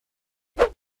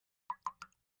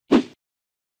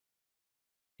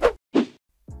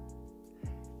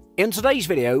In today's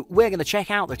video, we're going to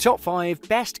check out the top 5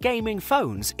 best gaming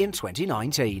phones in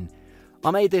 2019.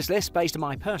 I made this list based on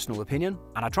my personal opinion,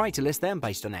 and I tried to list them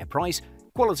based on their price,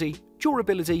 quality,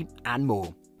 durability, and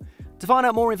more. To find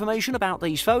out more information about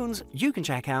these phones, you can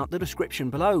check out the description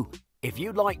below. If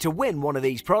you'd like to win one of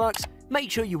these products, make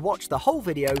sure you watch the whole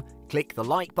video, click the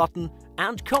like button,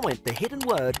 and comment the hidden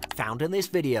word found in this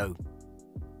video.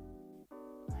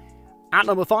 At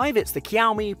number 5, it's the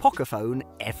Xiaomi Pocophone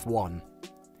F1.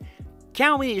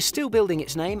 Xiaomi is still building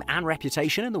its name and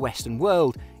reputation in the Western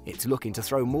world. It's looking to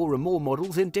throw more and more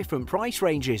models in different price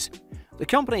ranges. The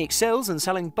company excels in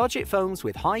selling budget phones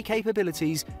with high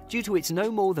capabilities due to its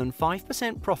no more than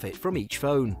 5% profit from each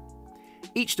phone.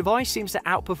 Each device seems to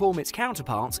outperform its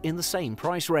counterparts in the same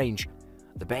price range.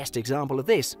 The best example of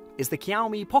this is the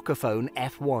Xiaomi Pocophone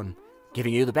F1,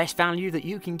 giving you the best value that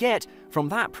you can get from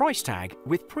that price tag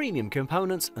with premium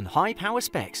components and high power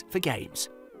specs for games.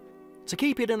 To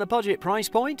keep it in a budget price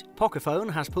point, Pocophone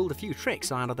has pulled a few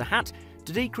tricks out of the hat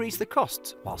to decrease the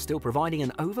costs while still providing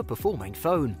an overperforming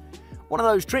phone. One of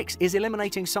those tricks is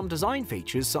eliminating some design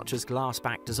features such as glass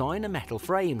back design and metal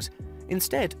frames.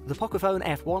 Instead, the Pocophone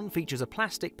F1 features a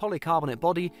plastic polycarbonate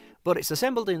body, but it's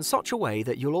assembled in such a way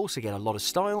that you'll also get a lot of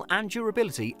style and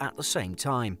durability at the same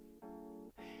time.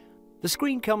 The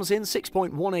screen comes in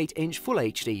 6.18-inch Full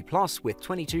HD Plus with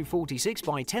 2246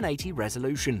 by 1080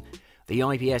 resolution. The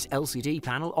IPS LCD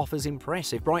panel offers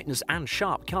impressive brightness and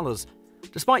sharp colours.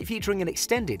 Despite featuring an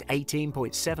extended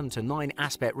 18.7:9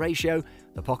 aspect ratio,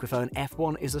 the Pocophone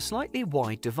F1 is a slightly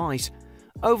wide device.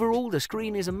 Overall, the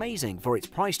screen is amazing for its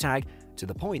price tag, to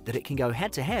the point that it can go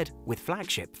head-to-head with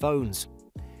flagship phones.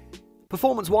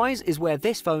 Performance-wise is where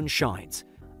this phone shines.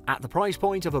 At the price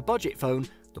point of a budget phone,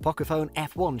 the Pocophone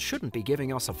F1 shouldn't be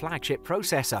giving us a flagship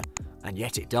processor, and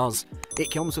yet it does.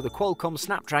 It comes with a Qualcomm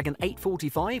Snapdragon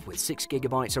 845 with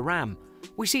 6GB of RAM.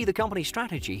 We see the company's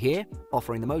strategy here,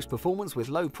 offering the most performance with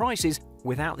low prices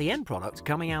without the end product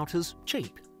coming out as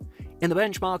cheap. In the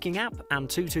benchmarking app,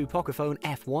 Antutu Pocophone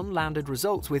F1 landed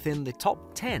results within the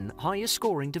top 10 highest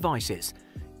scoring devices.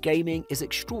 Gaming is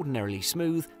extraordinarily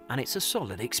smooth and it's a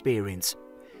solid experience.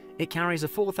 It carries a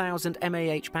 4000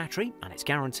 mAh battery and it's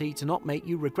guaranteed to not make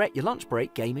you regret your lunch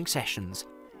break gaming sessions.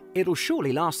 It'll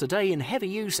surely last a day in heavy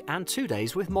use and 2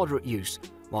 days with moderate use.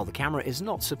 While the camera is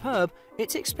not superb,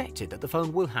 it's expected that the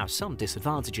phone will have some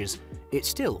disadvantages. It's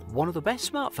still one of the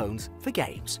best smartphones for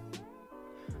games.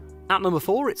 At number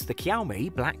 4, it's the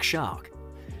Xiaomi Black Shark.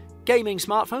 Gaming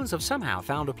smartphones have somehow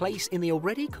found a place in the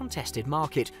already contested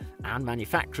market, and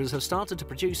manufacturers have started to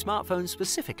produce smartphones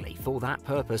specifically for that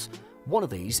purpose. One of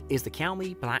these is the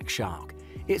Xiaomi Black Shark.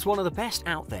 It's one of the best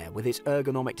out there with its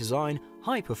ergonomic design,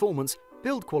 high performance,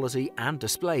 build quality and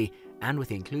display, and with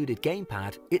the included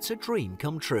gamepad, it's a dream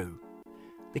come true.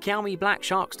 The Xiaomi Black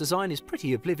Shark's design is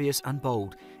pretty oblivious and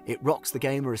bold. It rocks the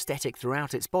gamer aesthetic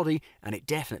throughout its body, and it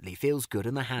definitely feels good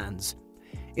in the hands.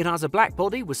 It has a black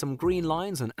body with some green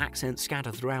lines and accents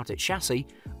scattered throughout its chassis.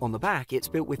 On the back, it's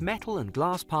built with metal and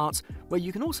glass parts, where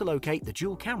you can also locate the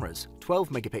dual cameras, 12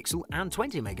 megapixel and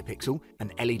 20 megapixel,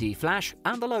 an LED flash,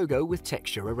 and the logo with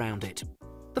texture around it.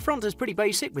 The front is pretty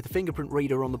basic with a fingerprint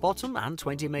reader on the bottom and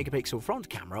 20 megapixel front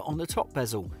camera on the top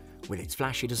bezel. With its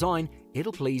flashy design,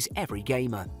 it'll please every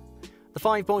gamer. The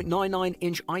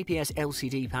 5.99-inch IPS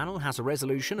LCD panel has a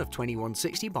resolution of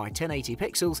 2160 by 1080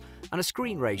 pixels and a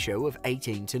screen ratio of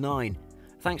 18:9.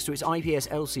 Thanks to its IPS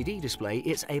LCD display,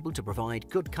 it's able to provide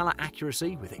good color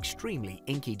accuracy with extremely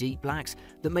inky deep blacks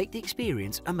that make the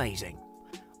experience amazing.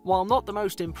 While not the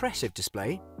most impressive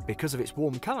display, because of its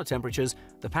warm color temperatures,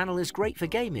 the panel is great for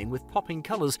gaming with popping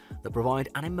colors that provide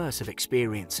an immersive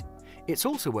experience. It's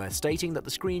also worth stating that the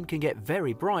screen can get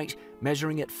very bright,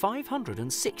 measuring at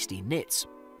 560 nits.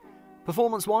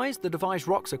 Performance-wise, the device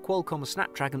rocks a Qualcomm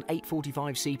Snapdragon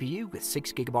 845 CPU with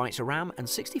 6GB of RAM and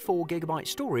 64GB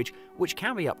storage, which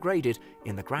can be upgraded.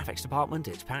 In the graphics department,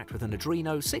 it's packed with an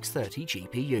Adreno 630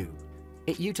 GPU.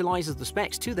 It utilizes the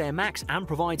specs to their max and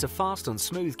provides a fast and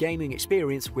smooth gaming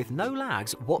experience with no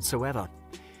lags whatsoever.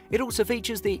 It also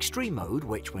features the Extreme mode,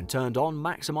 which when turned on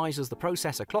maximizes the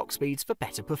processor clock speeds for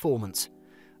better performance.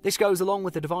 This goes along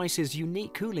with the device's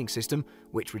unique cooling system,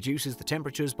 which reduces the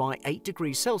temperatures by 8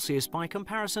 degrees Celsius by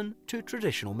comparison to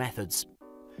traditional methods.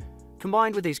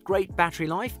 Combined with its great battery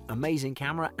life, amazing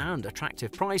camera and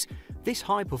attractive price, this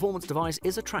high-performance device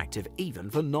is attractive even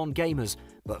for non-gamers,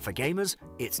 but for gamers,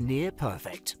 it's near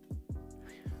perfect.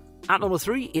 At number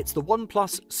 3, it's the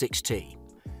OnePlus 6T.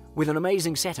 With an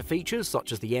amazing set of features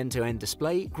such as the end-to-end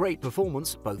display, great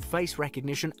performance, both face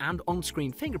recognition and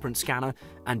on-screen fingerprint scanner,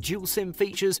 and dual SIM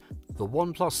features, the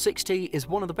OnePlus 6T is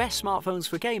one of the best smartphones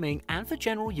for gaming and for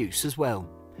general use as well.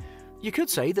 You could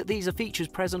say that these are features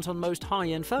present on most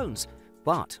high-end phones,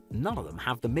 but none of them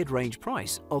have the mid-range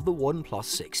price of the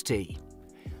OnePlus 6T.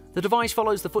 The device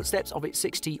follows the footsteps of its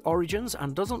 6T origins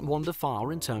and doesn't wander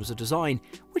far in terms of design,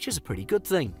 which is a pretty good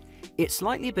thing. It's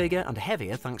slightly bigger and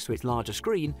heavier thanks to its larger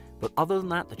screen, but other than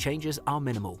that the changes are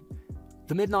minimal.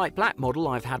 The Midnight Black model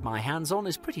I've had my hands on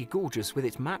is pretty gorgeous with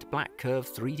its matte black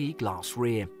curved 3D glass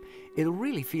rear. It'll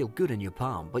really feel good in your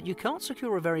palm, but you can't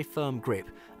secure a very firm grip,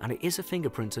 and it is a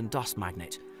fingerprint and dust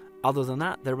magnet. Other than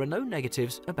that, there are no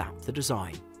negatives about the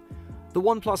design. The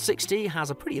OnePlus 6T has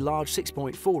a pretty large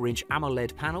 6.4-inch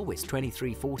AMOLED panel with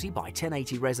 2340 by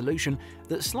 1080 resolution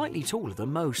that's slightly taller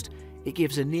than most. It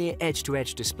gives a near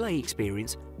edge-to-edge display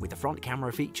experience with the front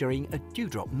camera featuring a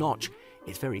dewdrop notch.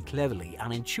 It's very cleverly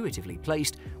and intuitively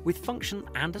placed with function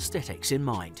and aesthetics in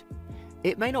mind.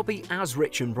 It may not be as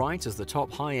rich and bright as the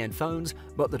top high-end phones,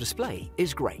 but the display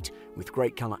is great, with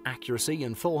great colour accuracy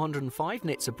and 405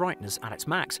 nits of brightness at its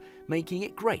max, making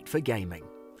it great for gaming.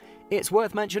 It's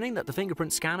worth mentioning that the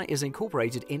fingerprint scanner is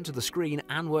incorporated into the screen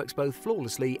and works both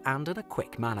flawlessly and in a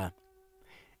quick manner.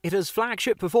 It has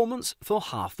flagship performance for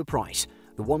half the price.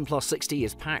 The OnePlus 6T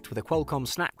is packed with a Qualcomm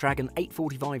Snapdragon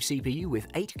 845 CPU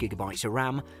with 8GB of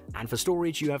RAM, and for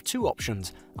storage you have two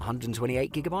options,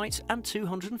 128GB and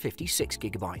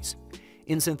 256GB.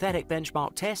 In synthetic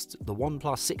benchmark tests, the OnePlus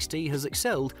 6T has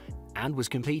excelled and was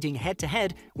competing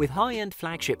head-to-head with high-end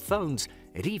flagship phones.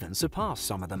 It even surpassed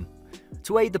some of them.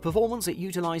 To aid the performance, it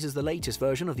utilizes the latest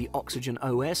version of the Oxygen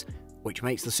OS, which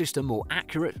makes the system more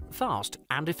accurate, fast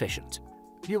and efficient.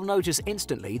 You'll notice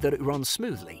instantly that it runs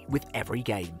smoothly with every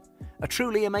game. A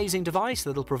truly amazing device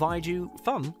that'll provide you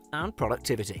fun and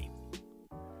productivity.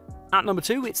 At number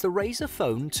 2, it's the Razer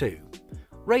Phone 2.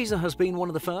 Razer has been one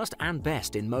of the first and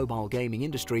best in mobile gaming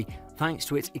industry thanks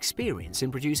to its experience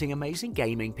in producing amazing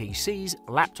gaming PCs,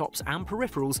 laptops and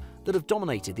peripherals that have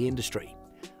dominated the industry.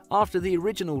 After the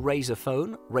original Razer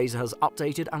phone, Razer has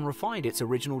updated and refined its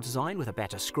original design with a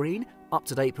better screen,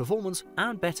 up-to-date performance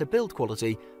and better build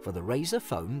quality for the Razer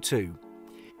Phone 2.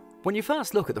 When you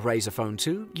first look at the Razer Phone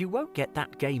 2, you won't get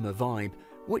that gamer vibe,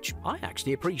 which I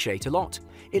actually appreciate a lot.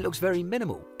 It looks very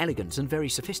minimal, elegant and very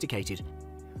sophisticated.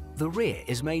 The rear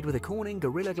is made with a Corning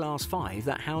Gorilla Glass 5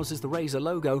 that houses the Razer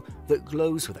logo that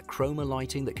glows with a chroma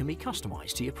lighting that can be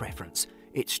customized to your preference.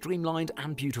 It's streamlined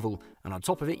and beautiful, and on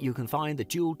top of it you can find the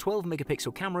dual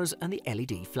 12-megapixel cameras and the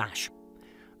LED flash.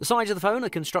 The sides of the phone are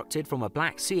constructed from a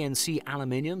black CNC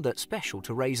aluminium that's special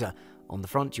to Razer. On the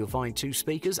front you'll find two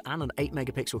speakers and an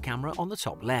 8-megapixel camera on the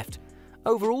top left.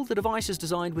 Overall, the device is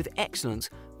designed with excellence,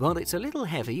 but it's a little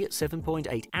heavy at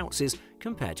 7.8 ounces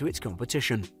compared to its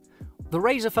competition. The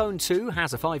Razer Phone 2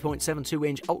 has a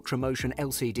 5.72-inch UltraMotion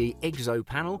LCD IGZO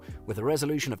panel with a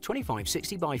resolution of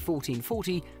 2560 by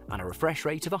 1440 and a refresh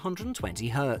rate of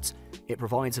 120Hz. It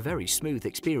provides a very smooth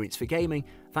experience for gaming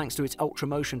thanks to its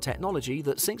UltraMotion technology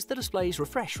that syncs the display's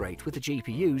refresh rate with the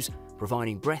GPUs,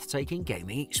 providing breathtaking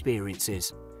gaming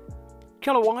experiences.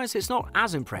 Color-wise, it's not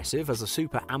as impressive as a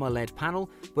Super AMOLED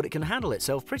panel, but it can handle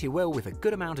itself pretty well with a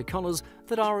good amount of colors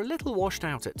that are a little washed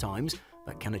out at times,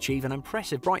 but can achieve an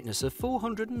impressive brightness of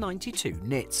 492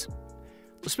 nits.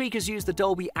 The speakers use the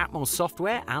Dolby Atmos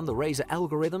software and the Razer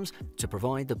algorithms to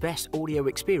provide the best audio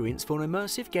experience for an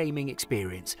immersive gaming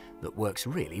experience that works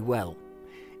really well.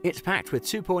 It's packed with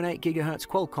 2.8 GHz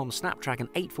Qualcomm Snapdragon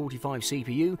 845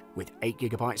 CPU with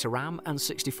 8GB of RAM and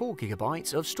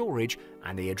 64GB of storage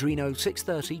and the Adreno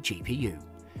 630 GPU.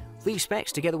 These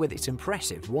specs, together with its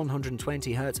impressive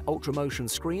 120Hz UltraMotion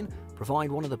screen,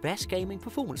 provide one of the best gaming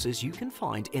performances you can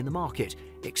find in the market,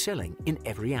 excelling in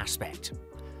every aspect.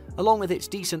 Along with its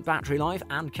decent battery life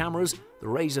and cameras, the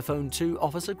Razer Phone 2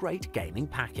 offers a great gaming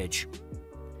package.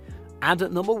 And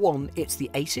at number 1, it's the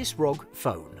Asus ROG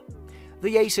Phone.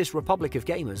 The Asus Republic of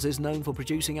Gamers is known for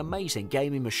producing amazing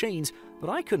gaming machines, but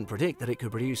I couldn't predict that it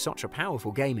could produce such a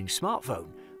powerful gaming smartphone,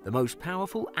 the most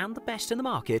powerful and the best in the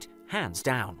market, hands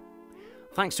down.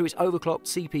 Thanks to its overclocked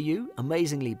CPU,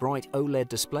 amazingly bright OLED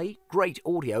display, great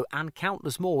audio and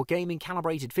countless more gaming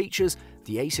calibrated features,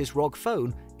 the Asus ROG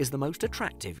Phone is the most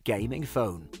attractive gaming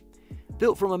phone.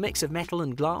 Built from a mix of metal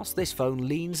and glass, this phone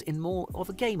leans in more of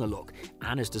a gamer look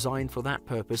and is designed for that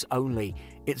purpose only.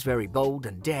 It's very bold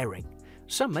and daring.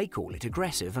 Some may call it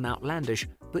aggressive and outlandish,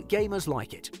 but gamers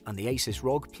like it, and the Asus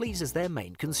ROG pleases their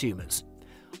main consumers.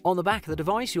 On the back of the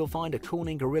device you'll find a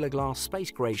Corning Gorilla Glass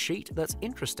space grey sheet that's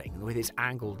interesting with its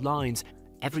angled lines.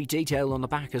 Every detail on the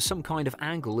back has some kind of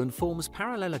angle and forms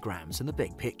parallelograms in the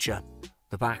big picture.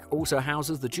 The back also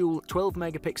houses the dual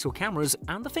 12-megapixel cameras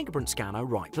and the fingerprint scanner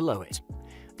right below it.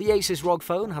 The Asus ROG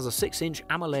Phone has a 6-inch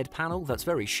AMOLED panel that's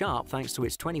very sharp thanks to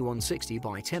its 2160 by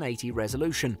 1080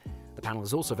 resolution. The panel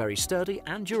is also very sturdy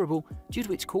and durable due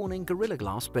to its Corning Gorilla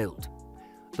Glass build.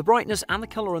 The brightness and the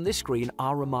colour on this screen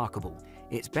are remarkable.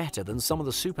 It's better than some of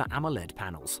the Super AMOLED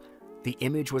panels. The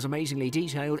image was amazingly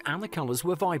detailed and the colours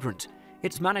were vibrant.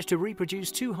 It's managed to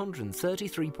reproduce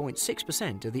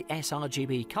 233.6% of the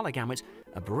sRGB colour gamut,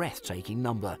 a breathtaking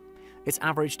number. It's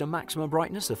averaged a maximum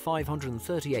brightness of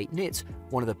 538 nits,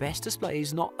 one of the best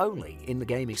displays not only in the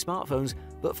gaming smartphones,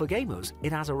 but for gamers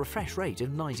it has a refresh rate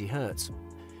of 90 Hz.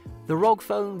 The ROG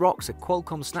phone rocks a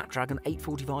Qualcomm Snapdragon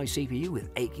 845 CPU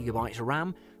with 8GB of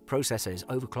RAM. Processor is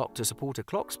overclocked to support a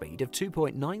clock speed of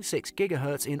 2.96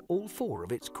 GHz in all 4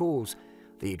 of its cores.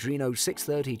 The Adreno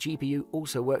 630 GPU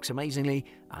also works amazingly,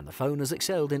 and the phone has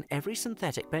excelled in every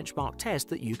synthetic benchmark test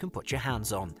that you can put your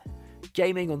hands on.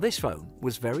 Gaming on this phone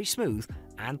was very smooth,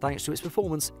 and thanks to its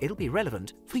performance, it'll be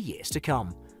relevant for years to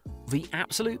come. The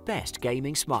absolute best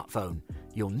gaming smartphone.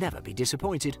 You'll never be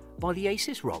disappointed by the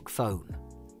Asus ROG phone.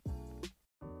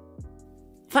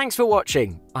 Thanks for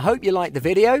watching. I hope you liked the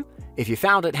video. If you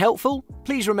found it helpful,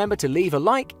 please remember to leave a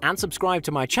like and subscribe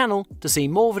to my channel to see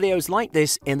more videos like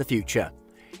this in the future.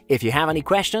 If you have any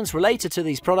questions related to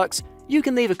these products, you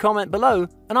can leave a comment below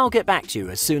and I'll get back to you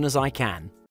as soon as I can.